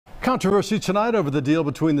Controversy tonight over the deal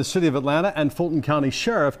between the City of Atlanta and Fulton County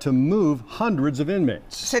Sheriff to move hundreds of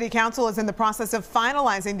inmates. City Council is in the process of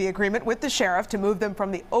finalizing the agreement with the sheriff to move them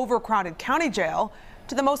from the overcrowded county jail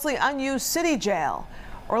to the mostly unused city jail.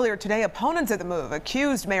 Earlier today, opponents of the move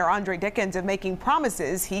accused Mayor Andre Dickens of making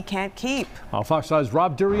promises he can't keep. Fox 5's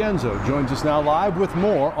Rob DiRienzo joins us now live with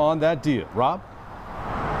more on that deal. Rob?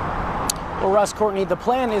 Well, Russ, Courtney, the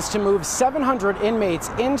plan is to move 700 inmates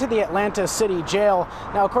into the Atlanta City Jail.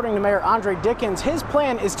 Now, according to Mayor Andre Dickens, his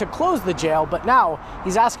plan is to close the jail, but now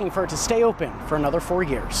he's asking for it to stay open for another 4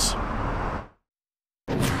 years.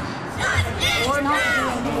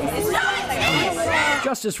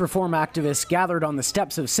 Justice reform activists gathered on the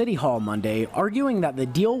steps of City Hall Monday, arguing that the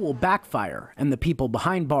deal will backfire and the people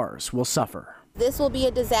behind bars will suffer. This will be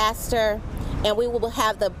a disaster, and we will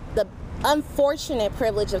have the unfortunate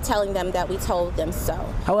privilege of telling them that we told them so.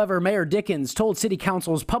 However, Mayor Dickens told City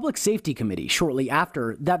Council's Public Safety Committee shortly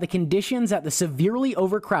after that the conditions at the severely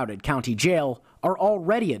overcrowded county jail are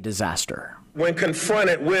already a disaster. When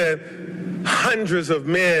confronted with hundreds of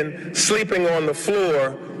men sleeping on the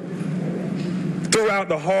floor throughout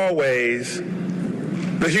the hallways,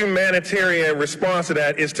 the humanitarian response to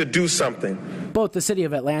that is to do something. Both the City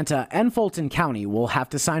of Atlanta and Fulton County will have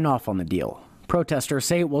to sign off on the deal. Protesters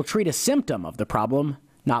say it will treat a symptom of the problem,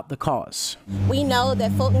 not the cause. We know that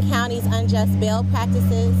Fulton County's unjust bail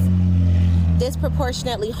practices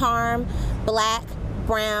disproportionately harm Black,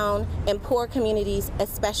 brown, and poor communities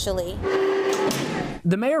especially.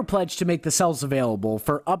 The mayor pledged to make the cells available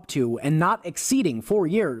for up to and not exceeding 4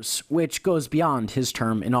 years, which goes beyond his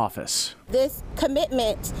term in office. This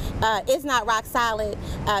commitment is not rock solid,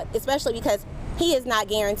 especially because he is not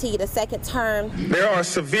guaranteed a second term. There are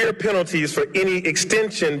severe penalties for any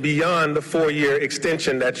extension beyond the 4-year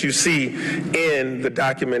extension that you see in the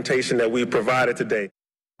documentation that we provided today.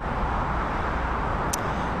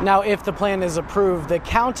 Now, if the plan is approved, the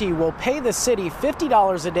county will pay the city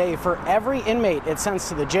 $50 a day for every inmate it sends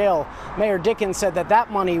to the jail. Mayor Dickens said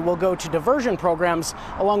that money will go to diversion programs,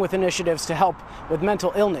 along with initiatives to help with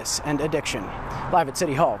mental illness and addiction. Live at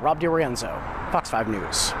City Hall, Rob DiRienzo, Fox 5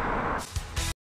 News.